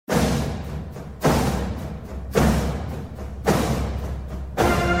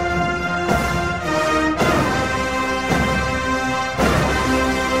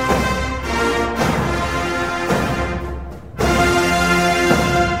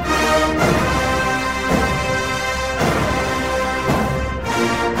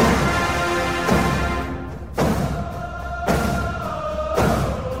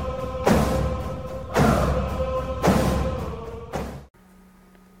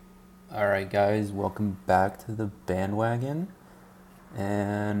All right, guys, welcome back to the bandwagon.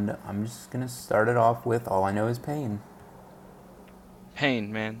 And I'm just going to start it off with all I know is pain.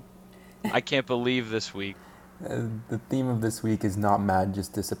 Pain, man. I can't believe this week. The theme of this week is not mad,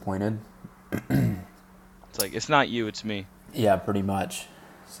 just disappointed. It's like, it's not you, it's me. Yeah, pretty much.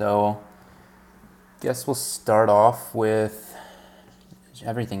 So, guess we'll start off with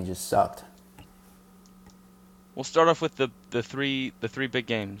everything just sucked. We'll start off with the three big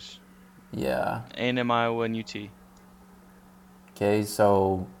games. Yeah. A&M, Iowa, and UT. Okay,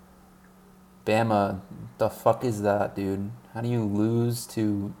 so Bama, the fuck is that, dude? How do you lose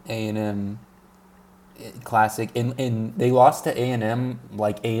to A&M Classic? And they lost to A&M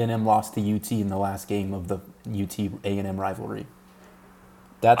like A&M lost to UT in the last game of the UT A&M rivalry.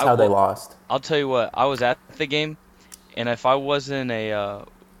 That's I how they well, lost. I'll tell you what. I was at the game, and if I wasn't a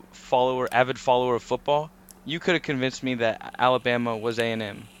avid follower of football, you could have convinced me that Alabama was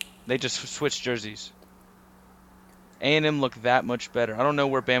A&M. They just switched jerseys. A&M looked that much better. I don't know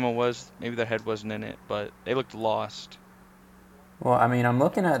where Bama was. Maybe their head wasn't in it, but they looked lost. Well, I mean, I'm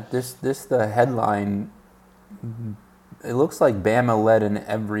looking at this the headline. It looks like Bama led in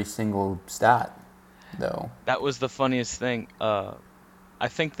every single stat, though. That was the funniest thing. I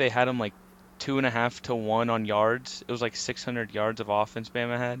think they had them like 2.5 to 1 on yards. It was like 600 yards of offense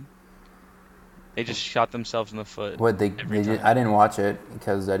Bama had. They just shot themselves in the foot What every they did, time. I didn't watch it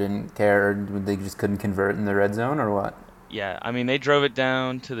because I didn't care. They just couldn't convert in the red zone or what? Yeah, I mean they drove it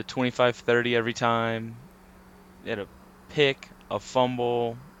down to the 25-30 every time. They had a pick, a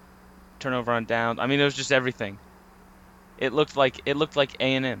fumble, turnover on downs. I mean it was just everything. It looked like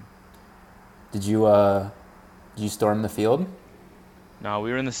A&M. Did you storm the field? No,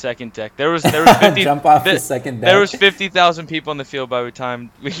 we were in the second deck. There was 50 Jump off the there, second there was deck? 50,000 people on the field by the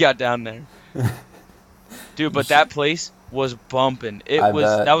time we got down there. Dude, You but should, that place was bumping. I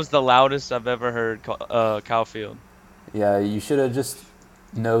That bet. was the loudest I've ever heard Kyle Field. Yeah, you should have just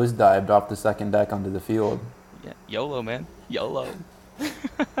nosedived off the second deck onto the field. Yeah, YOLO, man. YOLO.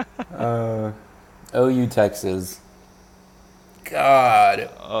 Uh, OU Texas. God.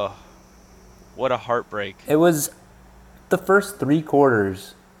 Oh, what a heartbreak. It was the first three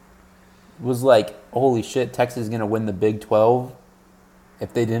quarters was like, holy shit, Texas is going to win the Big 12.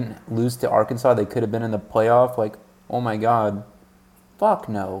 If they didn't lose to Arkansas, they could have been in the playoff. Like, oh my God. Fuck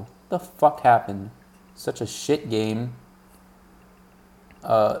no. The fuck happened? Such a shit game.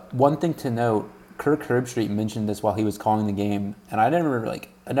 One thing to note, Kirk Herbstreit mentioned this while he was calling the game, and I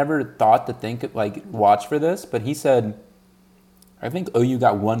never thought to think like watch for this, but he said, I think OU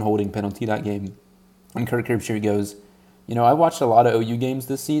got one holding penalty that game, and Kirk Herbstreit goes, I watched a lot of OU games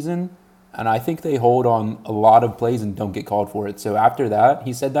this season, and I think they hold on a lot of plays and don't get called for it. So after that,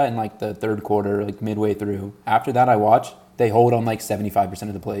 he said that in like the third quarter, like midway through. After that, I watched they hold on like 75%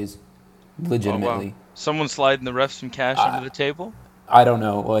 of the plays, Oh, wow. legitimately. Someone sliding the refs some cash under I the table? I don't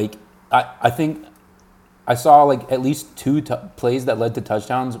know, like I think I saw like at least two plays that led to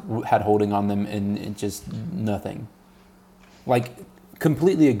touchdowns had holding on them, and it just nothing. Like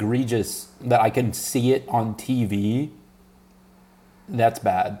completely egregious that I can see it on TV. That's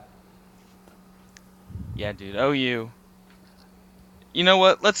bad. Yeah, dude. OU. You know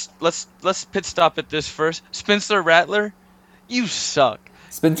what? Let's pit stop at this first. Spencer Rattler, you suck.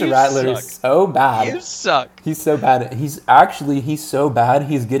 Spencer You Rattler is suck. so bad. You suck. He's so bad. He's so bad.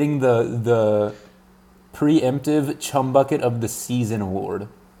 He's getting the preemptive chum bucket of the season award.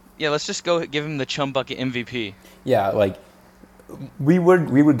 Yeah, let's just go give him the Chum Bucket MVP. Yeah, like we were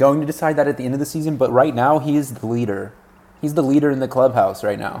going to decide that at the end of the season, but right now he is the leader. He's the leader in the clubhouse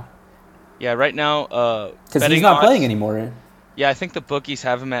right now Yeah, right now, because he's betting not playing odds. anymore. Yeah, I think the bookies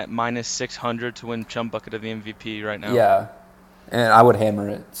have him at minus 600 to win Chum Bucket of the MVP right now. Yeah, and I would hammer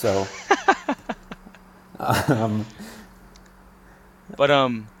it. So, um, But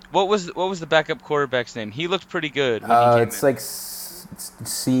what was the backup quarterback's name? He looked pretty good when he came it's in. like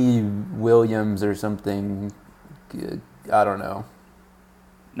C. Williams or something. I don't know.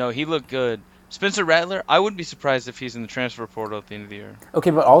 No, he looked good. Spencer Rattler, I wouldn't be surprised if he's in the transfer portal at the end of the year. Okay,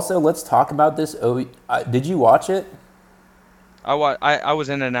 but also let's talk about this. Oh, did you watch it? I was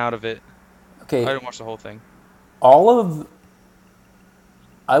in and out of it. I Okay, didn't watch the whole thing. all of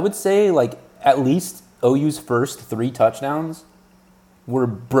I would say like at least OU's first three touchdowns were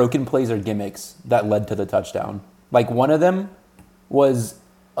broken plays or gimmicks that led to the touchdown. Like one of them was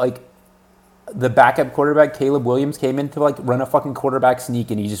like the backup quarterback Caleb Williams came in to like run a fucking quarterback sneak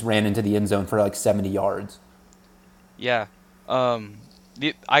and he just ran into the end zone for like 70 yards. Yeah.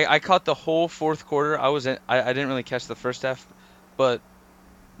 I caught the whole fourth quarter. I didn't really catch the first half, but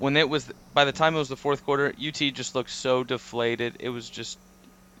by the time it was the fourth quarter, UT just looked so deflated. It was just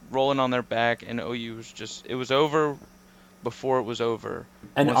rolling on their back, and OU was just it was over before it was over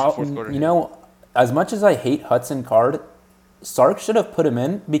And once the fourth quarter you hit. know, as much as I hate Hudson Card, Sark should have put him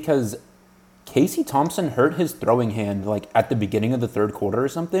in because Casey Thompson hurt his throwing hand like at the beginning of the third quarter or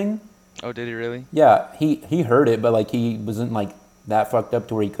something. Oh, did he really? Yeah, he hurt it, but like he wasn't like that fucked up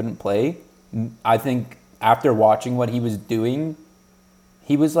to where he couldn't play. I think after watching what he was doing,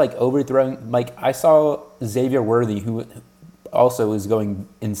 he was like overthrowing. Like I saw Xavier Worthy, who also is going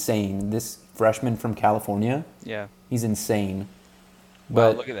insane. This freshman from California, Yeah. he's insane.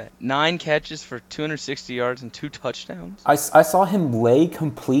 Wow, But look at that. 9 catches for 260 yards and 2 touchdowns. I saw him lay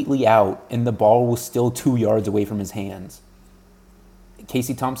completely out, and the ball was still 2 yards away from his hands.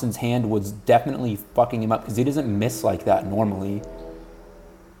 Casey Thompson's hand was definitely fucking him up because he doesn't miss like that normally.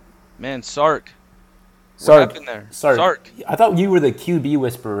 Man, Sark. What Sark, happened there? Sark. I thought you were the QB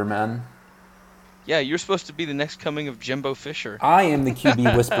whisperer, man. Yeah, you're supposed to be the next coming of Jimbo Fisher. I am the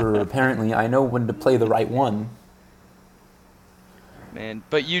QB whisperer, apparently. I know when to play the right one. Man,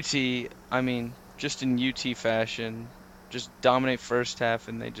 but UT, I mean, just in UT fashion, just dominate first half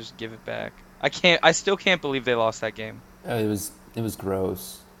and they just give it back. I still can't believe they lost that game. It was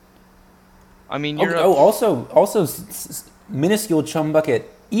gross. I mean, Also, minuscule chum bucket.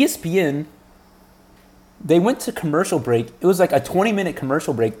 ESPN, they went to commercial break. It was like a 20-minute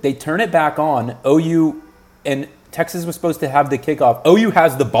commercial break. They turn it back on. OU and Texas was supposed to have the kickoff. OU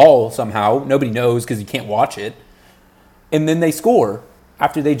has the ball somehow. Nobody knows because you can't watch it. And then they score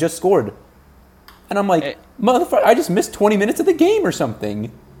after they just scored. And I'm like, motherfucker, I just missed 20 minutes of the game or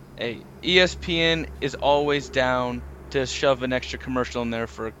something. Hey, ESPN is always down to shove an extra commercial in there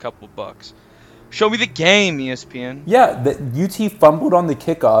for a couple bucks. Show me the game, ESPN. Yeah, the UT fumbled on the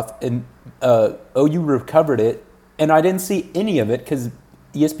kickoff, and OU recovered it, and I didn't see any of it because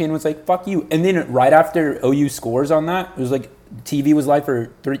ESPN was like, fuck you. And then right after OU scores on that, it was like TV was live for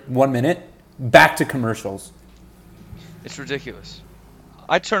 1 minute, back to commercials. It's ridiculous.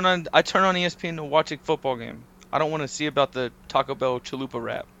 I turn on ESPN to watch a football game. I don't want to see about the Taco Bell chalupa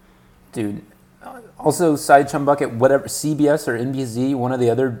wrap. Dude, also side chum bucket, whatever, CBS or NBC, one of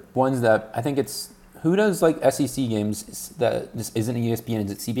the other ones that I think it's, who does like SEC games that this isn't ESPN,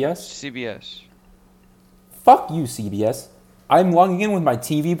 is it CBS? CBS. Fuck you, CBS. I'm logging in with my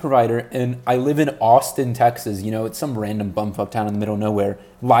TV provider, and I live in Austin, Texas. You know, it's some random bumfuck town in the middle of nowhere.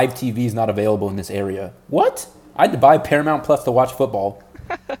 Live TV is not available in this area. What? I had to buy Paramount Plus to watch football.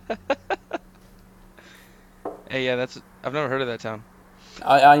 Hey, yeah, I've never heard of that town.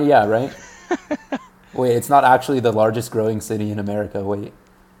 Yeah, right? Wait, it's not actually the largest growing city in America. Wait.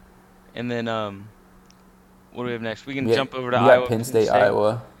 And then, what do we have next? We can jump over to we Iowa. got Penn State,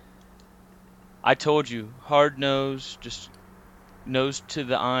 Iowa. I told you, hard nose, just nose to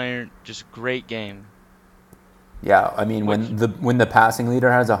the iron, just great game. Yeah, I mean, when the passing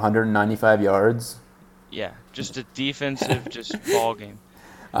leader has 195 yards. Yeah, just a defensive, just ball game.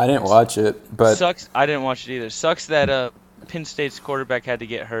 I didn't watch it, but sucks. I didn't watch it either. Sucks that Penn State's quarterback had to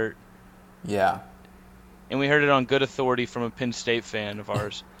get hurt. Yeah. And we heard it on good authority from a Penn State fan of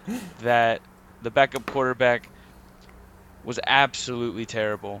ours that the backup quarterback was absolutely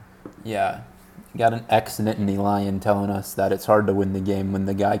terrible. Yeah. Got an ex-Nittany Lion telling us that it's hard to win the game when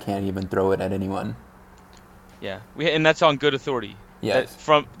the guy can't even throw it at anyone. Yeah, and that's on good authority. Yeah.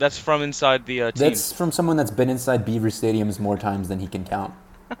 That's from inside the team. That's from someone that's been inside Beaver Stadiums more times than he can count.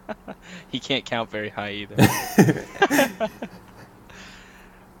 He can't count very high either.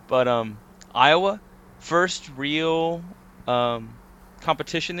 But Iowa, first real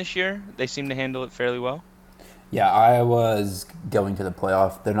competition this year. They seem to handle it fairly well. Yeah, Iowa's going to the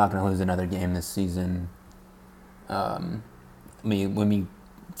playoff. They're not going to lose another game this season. Let me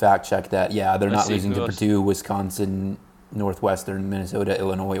fact check that. Yeah, they're not losing to Purdue, Wisconsin, Northwestern, Minnesota,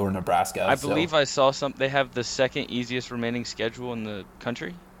 Illinois, or Nebraska. I believe I saw they have the second easiest remaining schedule in the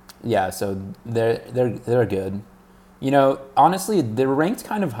country. Yeah, so they're good. You know, honestly, they're ranked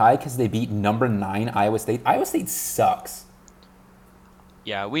kind of high because they beat number 9 Iowa State. Iowa State sucks.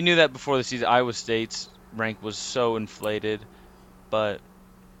 Yeah, we knew that before the season. Iowa State's rank was so inflated, but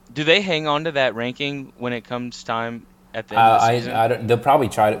do they hang on to that ranking when it comes time at the end of the season? They'll probably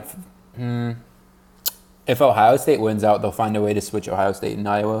try to. If Ohio State wins out, they'll find a way to switch Ohio State and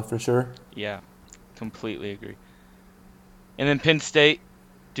Iowa for sure. Yeah, completely agree. And then Penn State,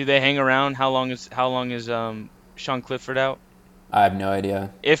 do they hang around? How long is Sean Clifford out? I have no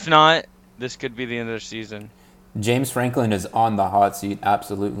idea. If not, this could be the end of their season. James Franklin is on the hot seat,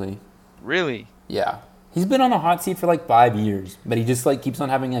 absolutely. Really? Yeah. He's been on the hot seat for like 5 years, but he just like keeps on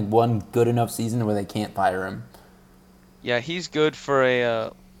having like one good enough season where they can't fire him. Yeah, he's good for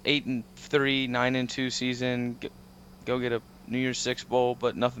a 8-3, 9-2 season. Go get a New Year's Six bowl,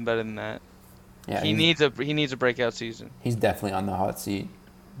 but nothing better than that. Yeah, He needs a breakout season. he's definitely on the hot seat.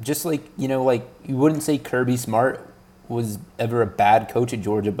 Just like, like you wouldn't say Kirby Smart was ever a bad coach at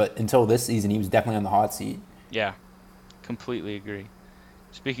Georgia, but until this season, he was definitely on the hot seat. Yeah, completely agree.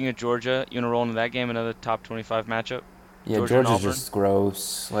 Speaking of Georgia, you want to roll into that game, another top 25 matchup? Yeah, Georgia and Georgia's Auburn? just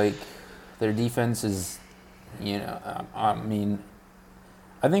gross. Like, their defense is, I mean,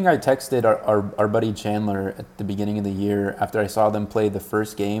 I think I texted our buddy Chandler at the beginning of the year after I saw them play the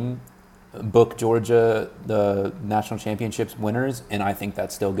first game, book Georgia the national championships winners, and I think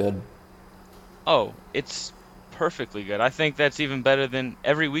that's still good. Oh, it's perfectly good. I think that's even better than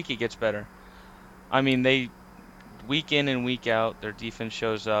every week it gets better. I mean, they week in and week out, their defense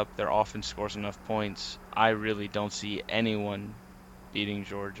shows up, their offense scores enough points. I really don't see anyone beating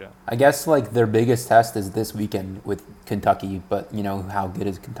Georgia. I guess like their biggest test is this weekend with Kentucky, but how good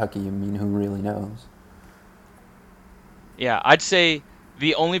is Kentucky? I mean, who really knows? Yeah, I'd say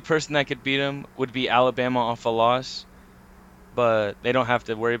the only person that could beat them would be Alabama off a loss, but they don't have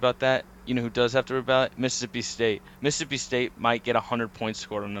to worry about that. You know who does have to worry about it? Mississippi State. Mississippi State might get 100 points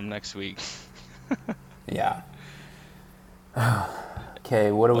scored on them next week. Yeah.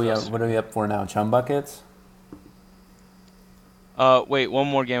 Okay, what are What we up? else? What are we up for now? Chum buckets? Wait, one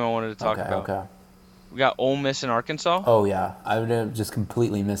more game I wanted to talk Okay, about. okay. We got Ole Miss and Arkansas. Oh yeah, I would have just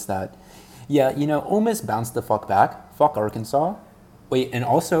completely missed that. Yeah, Ole Miss bounced the fuck back. Fuck Arkansas. Wait, and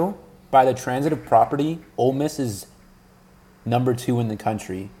also by the transitive property, Ole Miss is number 2 in the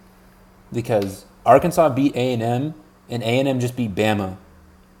country because Arkansas beat and A&M just beat Bama.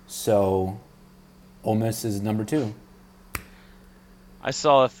 So Ole Miss is number 2. I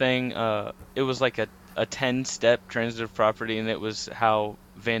saw a thing. It was like a 10-step transitive property, and it was how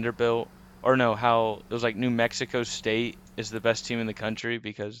Vanderbilt, or no, how it was like New Mexico State is the best team in the country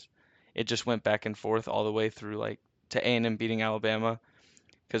because it just went back and forth all the way through like to A&M beating Alabama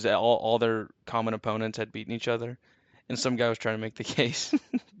because all their common opponents had beaten each other, and some guy was trying to make the case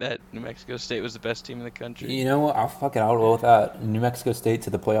that New Mexico State was the best team in the country. You know what? I'll fuck it. I'll roll with that. New Mexico State to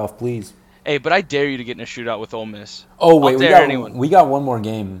the playoff, please. Hey, but I dare you to get in a shootout with Ole Miss. Oh I'll wait, we dare got anyone. we got one more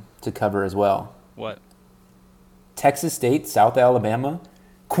game to cover as well. What? Texas State, South Alabama,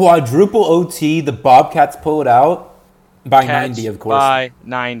 quadruple OT. The Bobcats pull it out by Cats 90, of course. by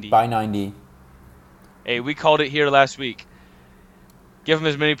 90. By 90. Hey, we called it here last week. Give them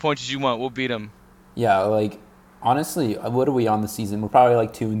as many points as you want. We'll beat them. Yeah, like honestly, what are we on the season? We're probably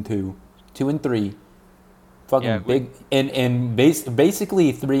like 2-2, 2-3. Fucking Yeah, big and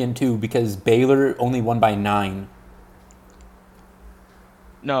basically 3-2 because Baylor only won by 9.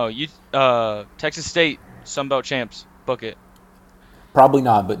 No, Texas State, Sunbelt champs. Book it. Probably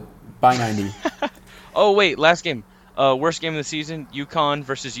not, but by 90. Oh, wait, last game. Worst game of the season, UConn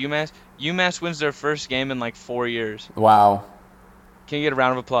versus UMass. UMass wins their first game in like 4 years. Wow, Can you get a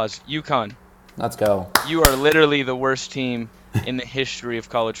round of applause? UConn, let's go. you are literally the worst team in the history of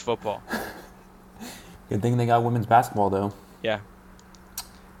college football. Good thing they got women's basketball though. Yeah,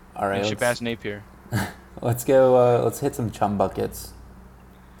 All right, and Shabazz Napier. let's go. Let's hit some chum buckets.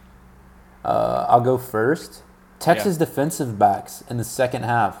 I'll go first. Texas defensive backs in the second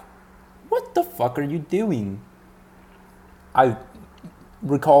half. What the fuck are you doing? I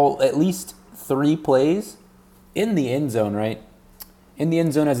recall at least 3 plays in the end zone, right? In the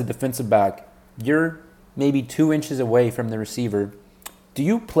end zone as a defensive back, you're maybe 2 inches away from the receiver. Do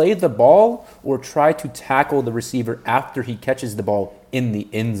you play the ball or try to tackle the receiver after he catches the ball in the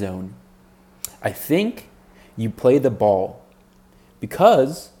end zone? I think you play the ball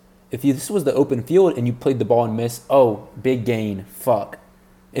because if this was the open field and you played the ball and miss, oh, big gain, fuck.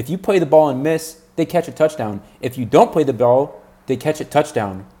 If you play the ball and miss, they catch a touchdown. If you don't play the ball, they catch a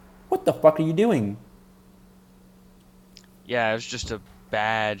touchdown. What the fuck are you doing? Yeah, it was just a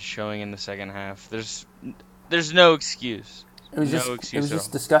bad showing in the second half. There's no excuse. It was No just excuse at all.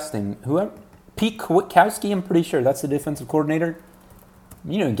 disgusting. Whoever Pete Kwiatkowski, I'm pretty sure that's the defensive coordinator.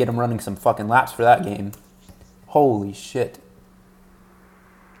 You didn't get him running some fucking laps for that game. Holy shit.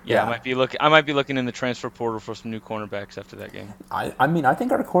 Yeah, Yeah. I might be looking in the transfer portal for some new cornerbacks after that game. I mean, I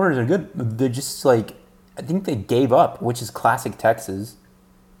think our corners are good. They're just like, I think they gave up, which is classic Texas.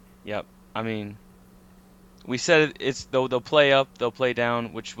 Yep. I mean, we said it's they'll play up, they'll play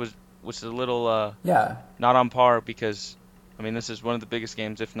down, which is a little Yeah. not on par because I mean this is one of the biggest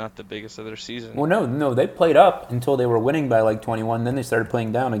games, if not the biggest of their season. Well, no, they played up until they were winning by like 21. Then they started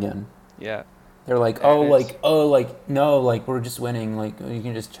playing down again. Yeah. They're like, There it is. no, like we're just winning. Like you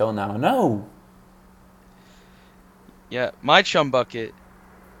can just chill now. No. Yeah, my chum bucket,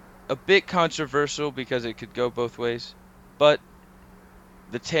 a bit controversial because it could go both ways, but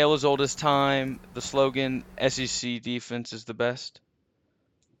The tale as old as time. The slogan SEC defense is the best.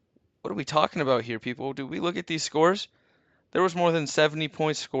 What are we talking about here, people? Do we look at these scores? There was more than 70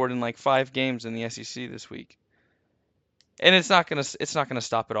 points scored in like 5 games in the SEC this week. And it's not gonna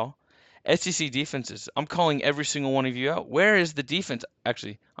stop at all. SEC defenses. I'm calling every single one of you out. Where is the defense?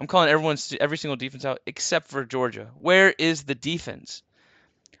 Actually, I'm calling every single defense out except for Georgia. Where is the defense?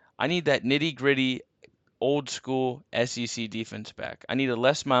 I need that nitty-gritty, old school SEC defense back. I need a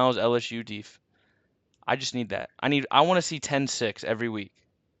Les Miles LSU def. I just need that. I want to see 10-6 every week.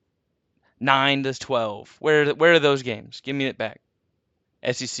 9-12. Where are those games? Give me it back.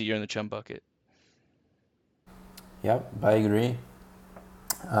 SEC, you're in the chum bucket. Yep, I agree.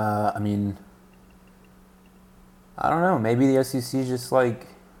 I mean, I don't know. Maybe the SEC is just like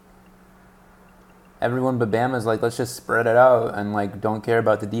everyone but Bama's like, let's just spread it out and like don't care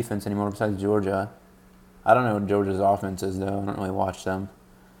about the defense anymore besides Georgia. I don't know what Georgia's offense is though. I don't really watch them.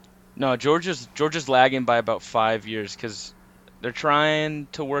 No, Georgia's lagging by about 5 years because they're trying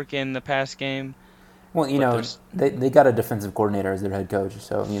to work in the pass game, Well, but there's they got a defensive coordinator as their head coach,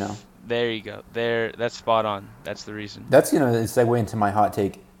 so there you go. That's spot on. That's the reason. that's segue into my hot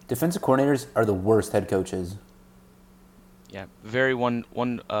take. Defensive coordinators are the worst head coaches. Yeah, very one.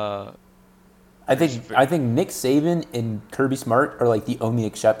 I think Nick Saban and Kirby Smart are like the only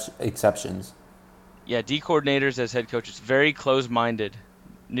exceptions. Yeah, D coordinators as head coaches, very close-minded,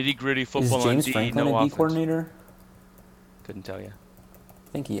 nitty-gritty Is football on James D, Franklin no a D offense. coordinator? Couldn't tell you.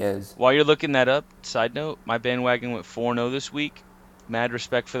 I think he is. While you're looking that up, side note, my bandwagon went 4-0 this week. Mad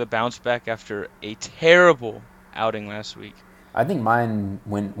respect for the bounce back after a terrible outing last week. I think mine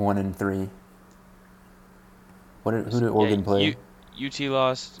went 1-3. Who did Oregon play? UT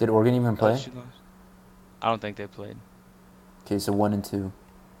lost. Did Oregon even play? LSU lost. I don't think they played. Okay, so 1-2.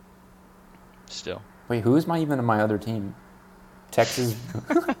 Still. Wait, who is even in my other team? Texas,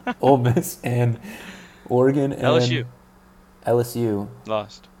 Ole Miss, and Oregon and LSU.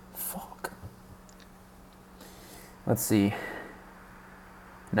 Lost. Fuck. Let's see.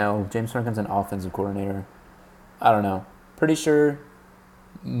 No, James Franklin's an offensive coordinator. I don't know. Pretty sure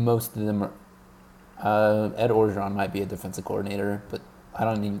most of them are. Ed Orgeron might be a defensive coordinator, but I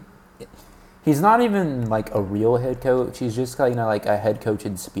don't even. He's not even like a real head coach. He's just kind of like a head coach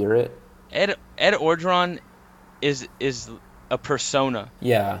in spirit. Ed Orgeron is a persona.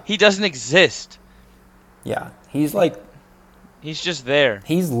 Yeah. He doesn't exist. Yeah. He's like. He's just there.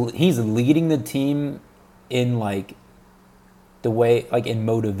 He's leading the team in like the way like in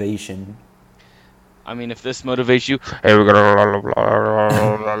motivation. I mean, if this motivates you, hey, we're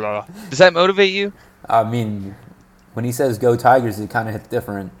gonna. Does that motivate you? I mean, when he says "Go Tigers," it kind of hits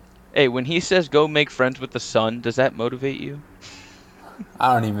different. Hey, when he says "Go make friends with the sun," does that motivate you?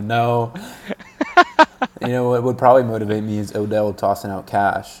 I don't even know. What would probably motivate me is Odell tossing out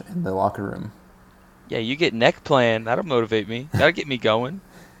cash in the locker room. Yeah, you get neck plan. That'll motivate me. That'll get me going.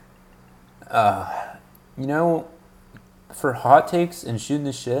 For hot takes and shooting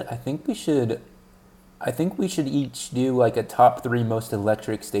the shit, I think we should each do like a top 3 most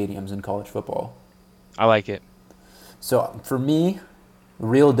electric stadiums in college football. I like it. So for me,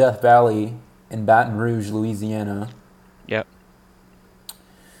 Real Death Valley in Baton Rouge, Louisiana. Yep.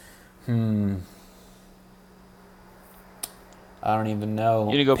 I don't even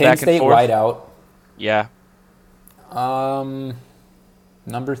know. You gonna go Penn back State and forth? Whiteout. Yeah.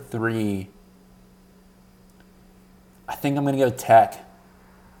 Number 3. I think I'm gonna go Tech.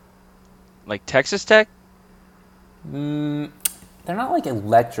 Like Texas Tech? They're not like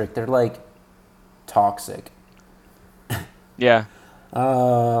electric. They're like toxic. Yeah.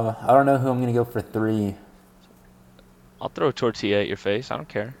 I don't know who I'm gonna go for 3. I'll throw a tortilla at your face. I don't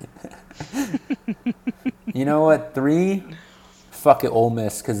care. You know what? 3. Fuck it, Ole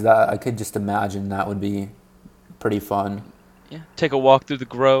Miss, because I could just imagine that would be pretty fun. Yeah. Take a walk through the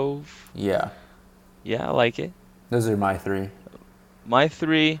Grove. Yeah, Yeah, I like it. those are my 3. My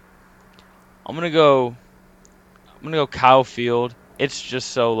 3, I'm gonna go Kyle Field. It's just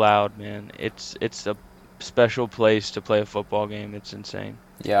so loud, man. It's a special place to play a football game. It's insane.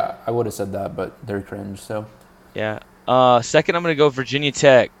 Yeah, I would have said that, but they're cringe. So, Yeah. Second, I'm gonna go Virginia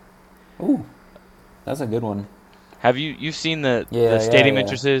Tech. ooh, that's a good one. Have you've seen the Yeah, stadium yeah.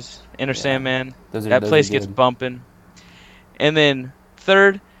 entrances, Enter Yeah. Sandman? Those That are place gets good. bumping. And then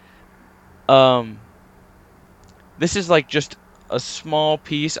third, this is like just a small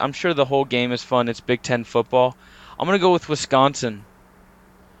piece. I'm sure the whole game is fun. It's Big Ten football. I'm gonna go with Wisconsin.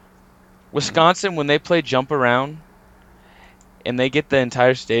 Wisconsin, when they play jump around and they get the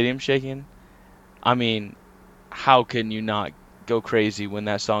entire stadium shaking, I mean, how can you not go crazy when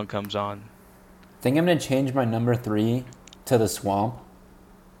that song comes on? I think I'm gonna change my number 3 to the Swamp.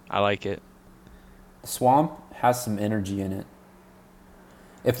 I like it. The Swamp has some energy in it.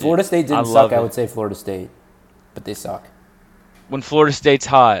 If Dude, Florida State I didn't love suck, I it. would say Florida State, but they suck. When Florida State's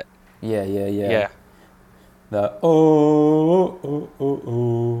hot, Yeah, yeah, yeah. yeah. The oh.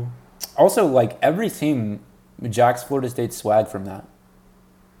 Also, like every team jacks Florida State swag from that.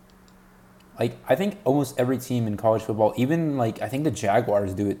 Like I think almost every team in college football, even like I think the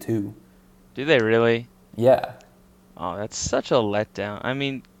Jaguars do it too. Do they really? Yeah, Oh, that's such a letdown. I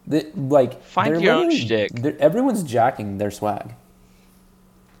mean, they're find your own literally shtick. everyone's jacking their swag.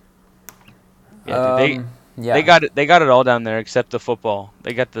 Yeah, dude. They Yeah, got it. They got it all down there except the football.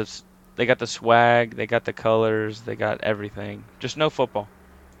 They got this. They got the swag. They got the colors. They got everything. Just no football.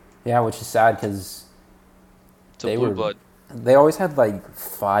 yeah, which is sad because It's a they blue were blood. they always had like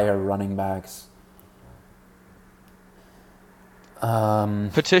fire running backs.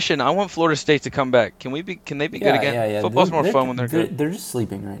 Petition. I want Florida State to come back. Can we be? Can they be good Yeah, again? yeah, yeah. Football's more fun when they're good. They're just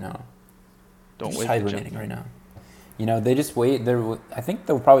sleeping right now. They're Don't just wake the hibernating jump. right now. You know, they just wait. I think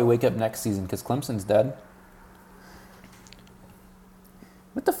they'll probably wake up next season because Clemson's dead.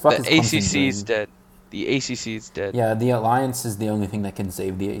 What the fuck The is Clemson ACC is doing? dead. The ACC is dead. Yeah, the Alliance is the only thing that can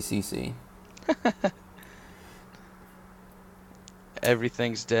save the ACC.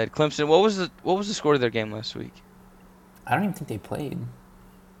 Everything's dead. Clemson. What was the score of their game last week? I don't even think they played.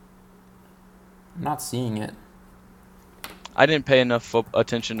 I'm not seeing it. I didn't pay enough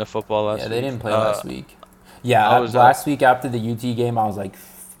attention to football last Yeah, week. they didn't play last week. Yeah, I was last week after the UT game, I was like,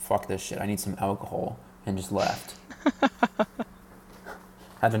 fuck this shit. I need some alcohol. And just left.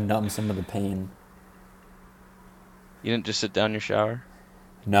 Had to numb some of the pain. You didn't just sit down in your shower?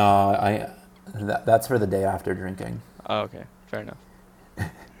 No, that's for the day after drinking. Oh, okay. Fair enough.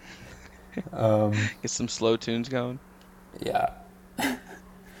 Um, Get some slow tunes going. yeah.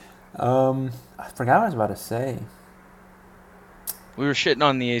 I forgot what I was about to say. We were shitting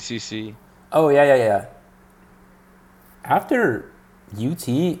on the ACC. Oh, yeah. After UT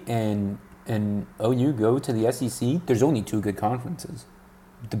and OU go to the SEC, there's only two good conferences.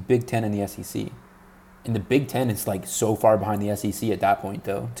 The Big Ten and the SEC. And the Big Ten is like so far behind the SEC at that point,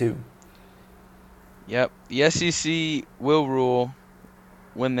 though, too. Yep. The SEC will rule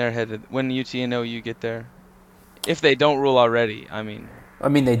when they're headed when UT and OU get there. If they don't rule already, I mean,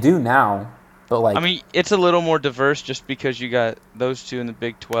 They do now, but like, it's a little more diverse just because you got those two in the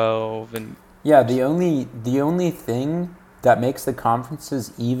Big 12 and yeah, the only thing that makes the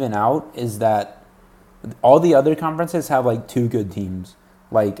conferences even out is that all the other conferences have like two good teams.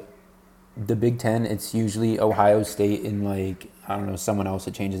 Like the Big Ten, it's usually Ohio State and like I don't know someone else.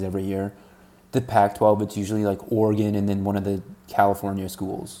 It changes every year. The Pac-12, it's usually like Oregon and then one of the California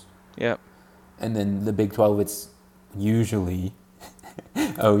schools. yep. And then the Big 12, it's usually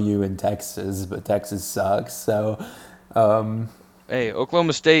OU and Texas, but Texas sucks. So, Hey,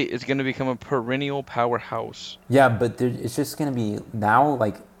 Oklahoma State is going to become a perennial powerhouse. yeah, but it's just going to be now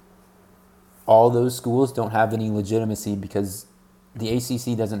like all those schools don't have any legitimacy because the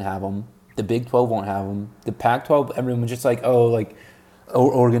ACC doesn't have them. The Big 12 won't have them. The Pac-12, everyone's just like, oh, like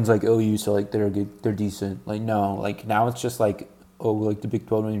Oregon's like OU, so like they're good, they're decent. Like no, like now it's just like oh, like the Big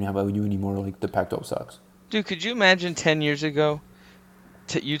 12 don't even have OU anymore. Like the Pac-12 sucks. Dude, could you imagine 10 years ago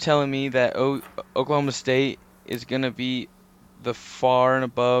you telling me that Oklahoma State is going to be the far and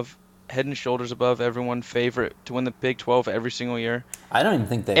above, head and shoulders above everyone favorite to win the Big 12 every single year? I don't even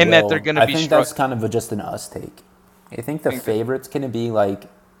think they And will. that they're gonna I be think that's kind of just an us take. I think the favorite's gonna be like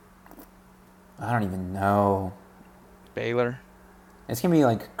I don't even know. Baylor. It's gonna be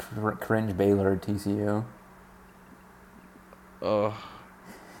like cringe Baylor or TCU. Ugh.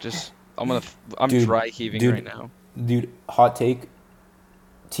 I'm Dude, dry heaving dude. right now. Dude, hot take.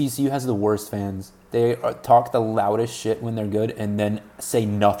 TCU has the worst fans. They talk the loudest shit when they're good, and then say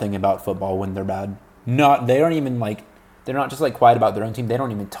nothing about football when they're bad. They aren't even like, they're not just like quiet about their own team. They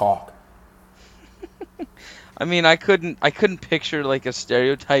don't even talk. I mean, I couldn't picture like a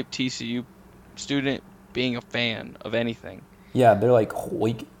stereotype TCU student being a fan of anything. Yeah, they're like,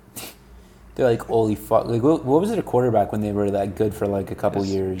 they're like, holy fuck. Like, what was it a quarterback when they were that good for like a couple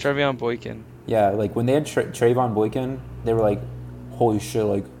It's years? Trevion Boykin. Yeah, like when they had Trayvon Boykin, they were like, holy shit,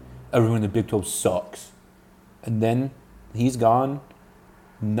 like everyone in the Big 12 sucks. And then he's gone.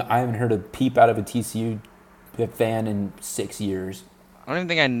 I haven't heard a peep out of a TCU fan in 6 years. I don't even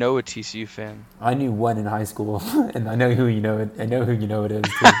think I know a TCU fan. I knew one in high school, and I know who you know. I know who you know it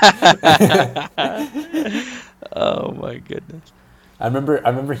is. Too. Oh my goodness. I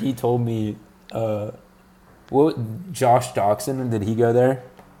remember he told me, Josh Doxson, did he go there?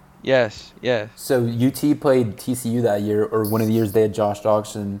 Yes, yes. So UT played TCU that year, or one of the years they had Josh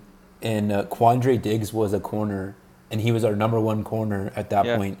Doxson, and Quandre Diggs was a corner, and he was our number one corner at that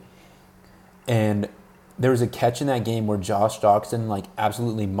Yeah. point. And there was a catch in that game where Josh Doxson like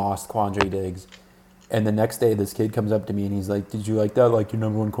absolutely mossed Quandre Diggs. And the next day, this kid comes up to me and he's like, "Did you like that? Like your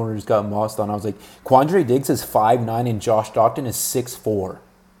number one corner just got mossed on." I was like, "Quandre Diggs is 5'9" and Josh Stockton is 6'4".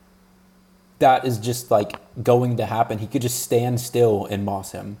 That is just like going to happen. He could just stand still and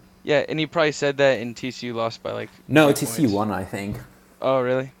moss him. Yeah, and he probably said that in TCU lost by like No, 3 TCU points. won, I think. Oh,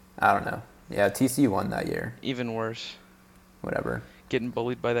 really? I don't know. Yeah, TCU won that year. Even worse. Whatever. Getting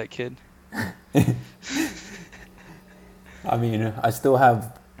bullied by that kid. I mean, I still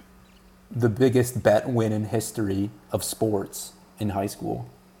have the biggest bet win in history of sports in high school.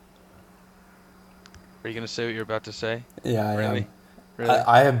 Are you gonna say what you're about to say? Yeah, I Really? am. Really?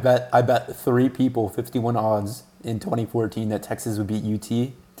 I bet 3 people 51 odds in 2014 that Texas would beat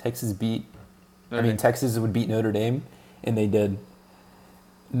UT. Texas would beat Notre Dame, and they did.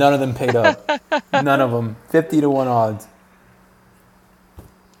 None of them paid up. None of them. 50-1 odds.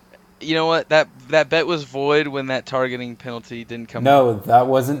 You know what? That bet was void when that targeting penalty didn't come. No, that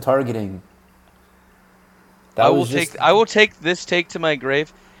wasn't targeting. That I was will just, take. I will take this take to my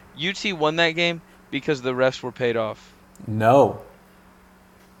grave. UT won that game because the refs were paid off. No.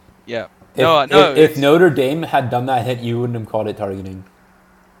 Yeah. If it's- Notre Dame had done that hit, you wouldn't have called it targeting.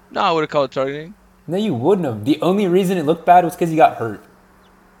 No, I would have called it targeting. No, you wouldn't have. The only reason it looked bad was because he got hurt.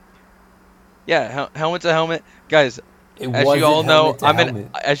 Yeah, helmet to helmet, guys. It As wasn't you all know,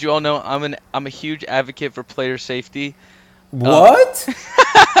 helmet. I'm a huge advocate for player safety. What?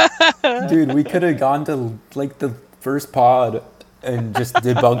 Dude, we could have gone to like the first pod and just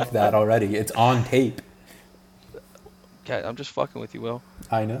debunked that already. It's on tape. Okay, I'm just fucking with you, Will.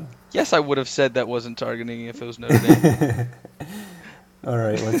 I know. Yes, I would have said that wasn't targeting if it was Notre Dame. All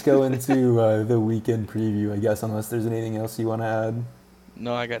right, let's go into the weekend preview, I guess, unless there's anything else you want to add.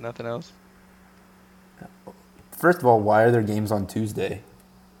 No, I got nothing else. First of all, why are there games on Tuesday?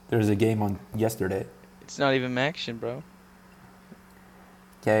 There was a game on yesterday. It's not even action, bro.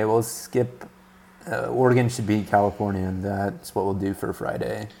 Okay, we'll skip. Oregon should beat California, and that's what we'll do for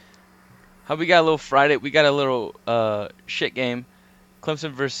Friday. How we got a little Friday? We got a little shit game.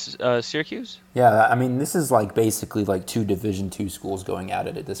 Clemson versus Syracuse. Yeah, I mean, this is like basically like 2 Division II schools going at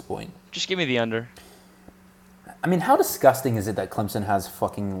it at this point. Just give me the under. I mean, how disgusting is it that Clemson has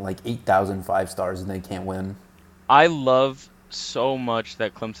fucking like 8,000 5-stars and they can't win? I love so much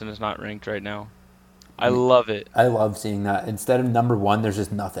that Clemson is not ranked right now. I love it. I love seeing that. Instead of number 1, there's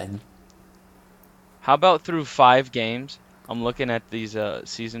just nothing. How about through 5 games? I'm looking at these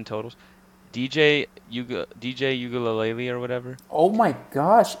season totals. DJ Ugalele or whatever. Oh my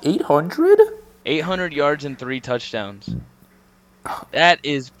gosh, 800? 800 yards and 3 touchdowns. That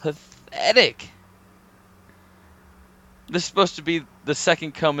is pathetic. This is supposed to be the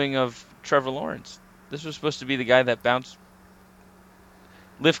second coming of Trevor Lawrence. This was supposed to be the guy that bounced,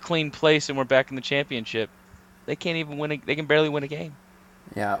 lift clean place, and we're back in the championship. They can't even win. They can barely win a game.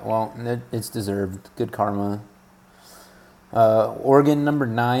 Yeah, well, it's deserved. Good karma. Oregon, number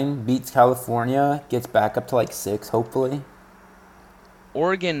 9, beats California. Gets back up to like 6, hopefully.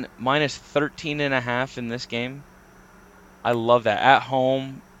 Oregon minus 13.5 in this game. I love that. At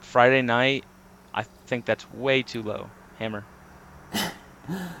home, Friday night, I think that's way too low. Hammer.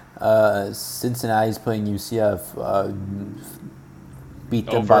 Cincinnati's playing UCF.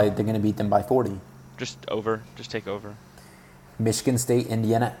 They're going to beat them by 40. Just over. Just take over. Michigan State,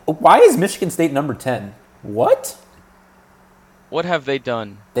 Indiana. Oh, why is Michigan State number 10? What? What have they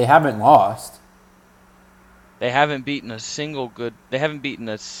done? They haven't lost. They haven't beaten a single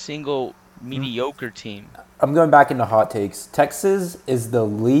mediocre team. I'm going back into hot takes. Texas is the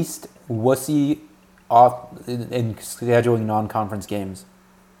least wussy off in scheduling non-conference games.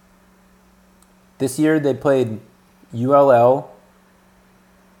 This year they played ULL.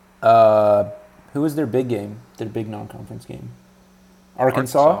 Who was their big game? Their big non-conference game?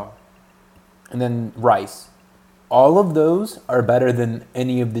 Arkansas. And then Rice. All of those are better than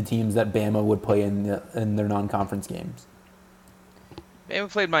any of the teams that Bama would play in their non-conference games. Bama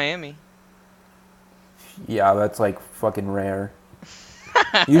played Miami. Yeah, that's like fucking rare.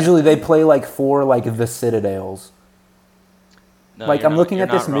 Usually they play like 4 like the Citadels. No, Like I'm looking you're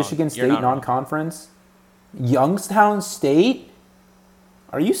at this not wrong. Michigan You're State not wrong. non-conference. Youngstown State?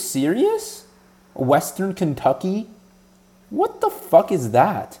 Are you serious? Western Kentucky? What the fuck is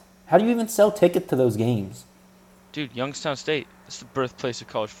that? How do you even sell tickets to those games? Dude, Youngstown State. It's the birthplace of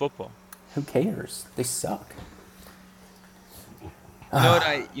college football. Who cares? They suck.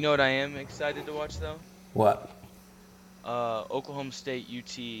 You know what I am excited to watch though? What? Oklahoma State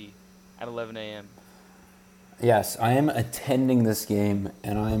UT at 11 a.m. Yes, I am attending this game,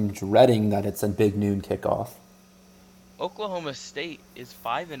 and I am dreading that it's a big noon kickoff. Oklahoma State is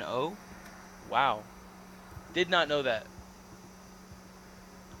 5-0. Wow. Did not know that.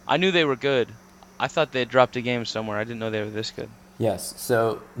 I knew they were good. I thought they had dropped a game somewhere. I didn't know they were this good. Yes.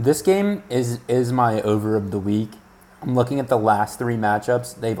 So this game is my over of the week. I'm looking at the last three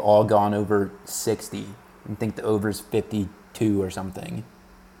matchups. They've all gone over 60. I think the over's 52 or something.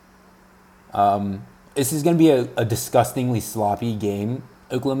 This is going to be a disgustingly sloppy game.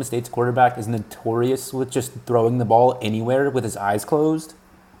 Oklahoma State's quarterback is notorious with just throwing the ball anywhere with his eyes closed.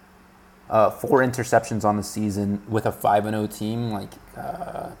 4 interceptions on the season with a 5-0 team.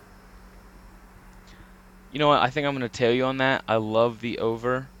 You know what? I think I'm going to tail you on that. I love the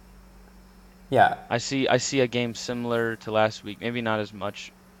over. Yeah. I see a game similar to last week. Maybe not as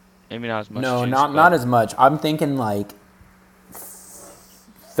much. Maybe not as much No, juice, not as much. I'm thinking like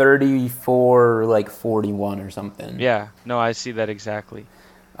 34, like 41 or something. Yeah. No, I see that exactly.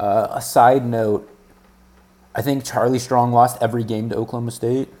 A side note, I think Charlie Strong lost every game to Oklahoma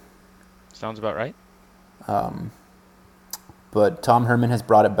State. Sounds about right. But Tom Herman has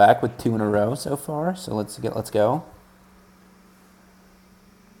brought it back with 2 in a row so far. So let's go.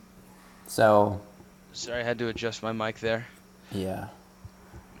 So, Sorry, I had to adjust my mic there. yeah.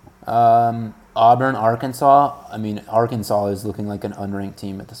 Auburn, Arkansas. I mean, Arkansas is looking like an unranked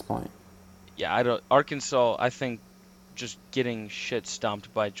team at this point. Yeah, Arkansas, I think just getting shit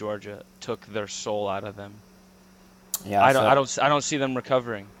stomped by Georgia took their soul out of them. Yeah, I don't see them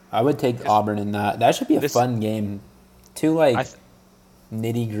recovering. I would take Auburn in that. That should be a fun game. Too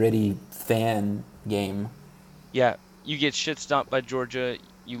nitty gritty fan game. Yeah, you get shit stomped by Georgia.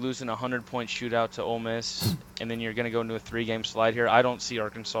 You lose in a 100-point shootout to Ole Miss, and then you're gonna go into a 3-game slide here. I don't see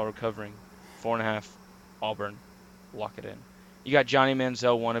Arkansas recovering. 4.5, Auburn, lock it in. You got Johnny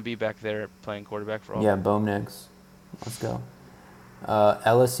Manziel wannabe back there playing quarterback for Auburn. Yeah, Bo Nix. Let's go.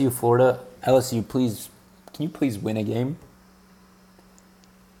 LSU, Florida. LSU, please, can you please win a game?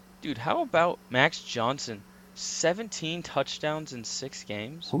 Dude, how about Max Johnson? 17 touchdowns in 6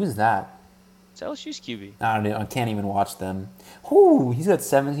 games. Who is that? It's LSU's QB. I can't even watch them. Ooh, he's got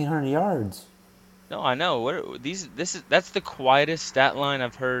 1,700 yards. No, I know. That's the quietest stat line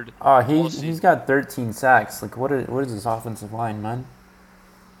I've heard. Oh, he's got 13 sacks. Like, what is this offensive line, man?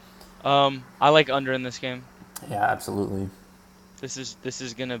 I like under in this game. Yeah, absolutely. This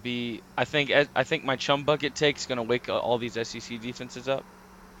is gonna be. I think my chum bucket take is gonna wake all these SEC defenses up.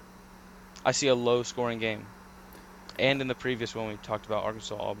 I see a low scoring game, and in the previous one we talked about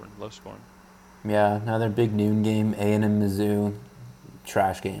Arkansas Auburn, low scoring. Yeah, another big noon game. A&M Mizzou,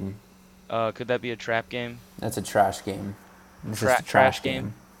 trash game. Could that be a trap game? That's a trash game. It's just a trash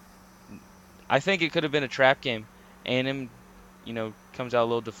game. I think it could have been a trap game. A&M, comes out a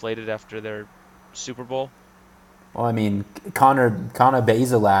little deflated after their Super Bowl. Well, I mean, Connor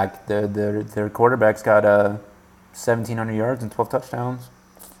Bazelak, their quarterback's got 1,700 yards and 12 touchdowns.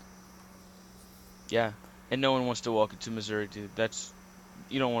 Yeah, and no one wants to walk into Missouri, dude.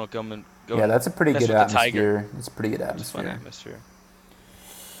 You don't want to come and go. Yeah, that's a pretty good atmosphere. It's a pretty good It's a fun atmosphere. atmosphere.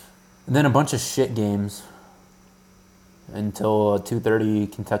 And then a bunch of shit games until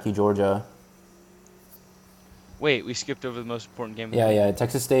 2:30 Kentucky, Georgia. Wait, we skipped over the most important game. Yeah.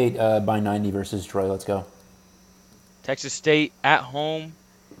 Texas State by 90 versus Troy. Let's go. Texas State at home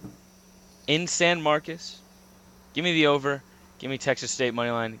in San Marcos. Give me the over. Give me Texas State money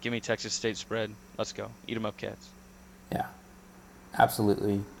line. Give me Texas State spread. Let's go. Eat 'em up, Cats. Yeah,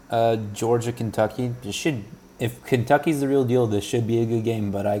 absolutely. Georgia, Kentucky. If Kentucky's the real deal, this should be a good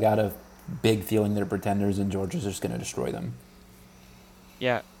game. But I got a big feeling they're pretenders, and Georgia's just going to destroy them.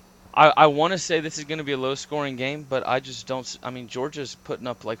 Yeah, I want to say this is going to be a low-scoring game, but I just don't. I mean, Georgia's putting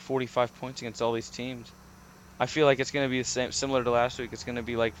up like 45 points against all these teams. I feel like it's going to be the same, similar to last week. It's going to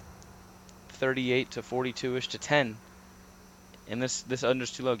be like 38 to 42-ish to 10. And this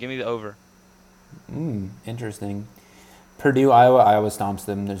under's too low. Give me the over. Interesting. Purdue, Iowa stomps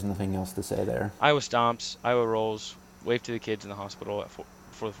them. There's nothing else to say there. Iowa stomps. Iowa rolls. Wave to the kids in the hospital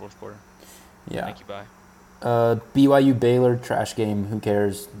before the fourth quarter. Yeah. Thank you, bye. BYU, Baylor, trash game. Who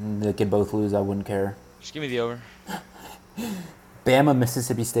cares? They could both lose. I wouldn't care. Just give me the over. Bama,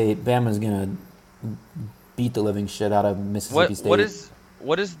 Mississippi State. Bama's going to beat the living shit out of Mississippi State.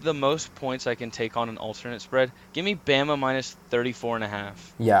 What is the most points I can take on an alternate spread? Give me Bama minus 34.5.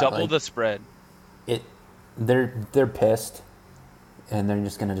 Yeah, double the spread. They're pissed, and they're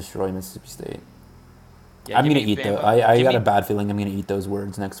just gonna destroy Mississippi State. Yeah, I'm gonna eat those. I got a bad feeling I'm gonna eat those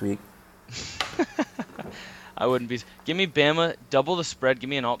words next week. I wouldn't be. Give me Bama, double the spread. Give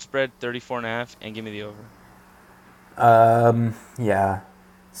me an alt spread, 34.5, and give me the over. Yeah.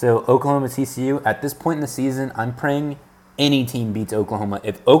 So Oklahoma, TCU. At this point in the season, I'm praying any team beats Oklahoma.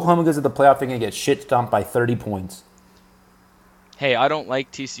 If Oklahoma goes to the playoff, they're gonna get shit stomped by 30 points. Hey, I don't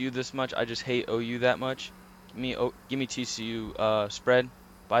like TCU this much. I just hate OU that much. Give me TCU spread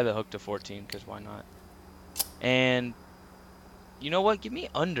by the hook to 14 because why not? And you know what? Give me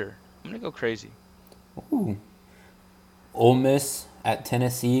under. I'm gonna go crazy. Ooh. Ole Miss at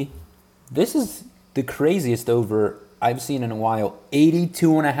Tennessee. This is the craziest over I've seen in a while.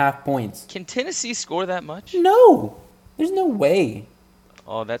 82.5 points. Can Tennessee score that much? No, there's no way.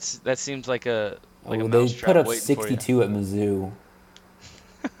 Oh, that seems like a Oh, they put mousetrap up waiting for you. 62 at Mizzou.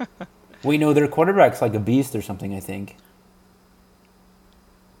 We know their quarterback's like a beast or something, I think.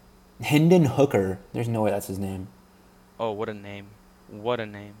 Hendon Hooker. There's no way that's his name. Oh, what a name. What a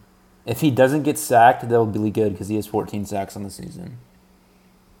name. If he doesn't get sacked, they'll be good because he has 14 sacks on the season.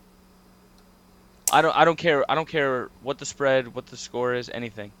 I don't care. I don't care what the spread, what the score is,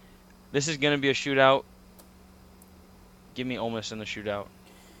 anything. This is gonna be a shootout. Give me Ole Miss in the shootout.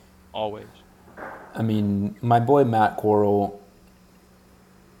 Always. I mean, my boy Matt Corral,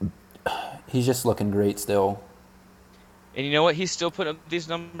 he's just looking great still. And you know what? He's still putting up these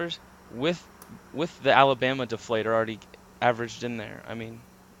numbers with the Alabama deflator already averaged in there. I mean,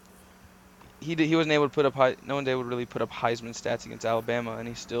 he wasn't able to put up high. No one would really put up Heisman stats against Alabama, and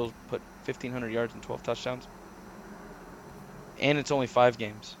he still put 1,500 yards and 12 touchdowns. And it's only 5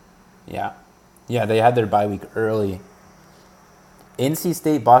 games. Yeah. Yeah, they had their bye week early. NC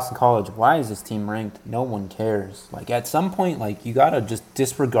State, Boston College, why is this team ranked? No one cares. Like, at some point, like, you got to just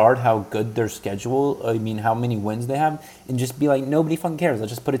disregard how good their schedule, how many wins they have, and just be like, nobody fucking cares.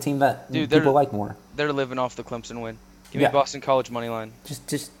 Let's just put a team that Dude, people like more. They're living off the Clemson win. Give me Yeah. Boston College money line.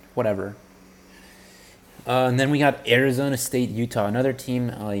 Just whatever. And then we got Arizona State, Utah. Another team,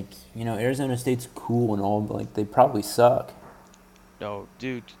 Arizona State's cool and all, but, like, they probably suck. No,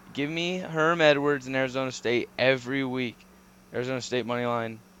 dude, give me Herm Edwards and Arizona State every week. Arizona State money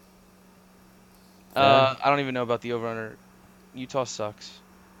line. I don't even know about the over/under. Utah sucks.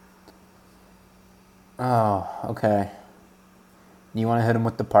 Oh, okay. You want to hit them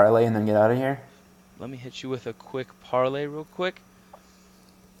with the parlay and then get out of here? Let me hit you with a quick parlay real quick.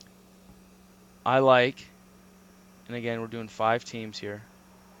 I like, and again, we're doing 5 teams here.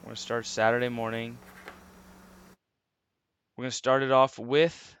 We're going to start Saturday morning. We're going to start it off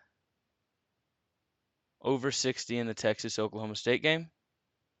with over 60 in the Texas-Oklahoma State game.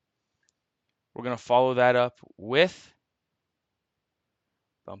 We're going to follow that up with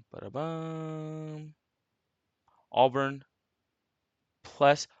Auburn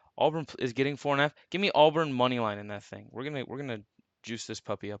plus. Auburn is getting 4.5. Give me Auburn money line in that thing. We're gonna juice this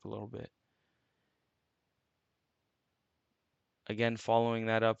puppy up a little bit. Again, following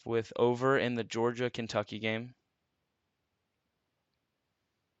that up with over in the Georgia-Kentucky game.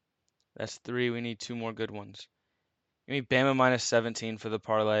 That's 3. We need 2 more good ones. Give me Bama minus 17 for the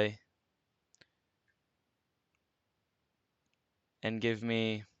parlay. And give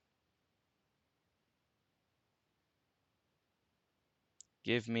me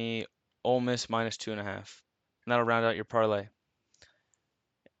Ole Miss minus 2.5. And that'll round out your parlay.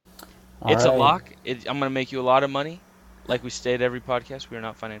 It's a lock. I'm going to make you a lot of money. Like we state every podcast, we are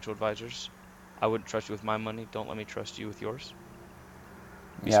not financial advisors. I wouldn't trust you with my money. Don't let me trust you with yours.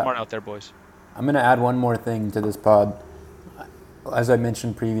 Be smart out there, boys. I'm going to add one more thing to this pod. As I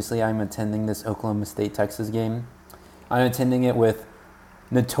mentioned previously, I'm attending this Oklahoma State-Texas game. I'm attending it with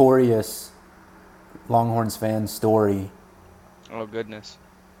notorious Longhorns fan Story. Oh, goodness.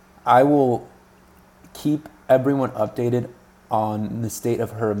 I will keep everyone updated on the state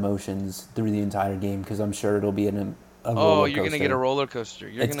of her emotions through the entire game because I'm sure it'll be a roller coaster. You're going to get a roller coaster.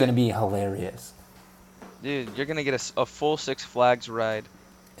 It's going to be hilarious. Dude, you're going to get a full Six Flags ride.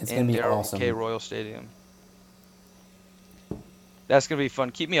 It's going to be awesome. K Royal Stadium. That's going to be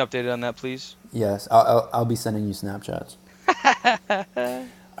fun. Keep me updated on that, please. Yes, I'll be sending you Snapchats.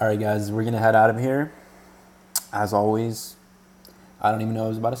 All right, guys, we're going to head out of here. As always, I don't even know what I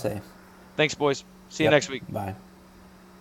was about to say. Thanks, boys. See you next week. Bye.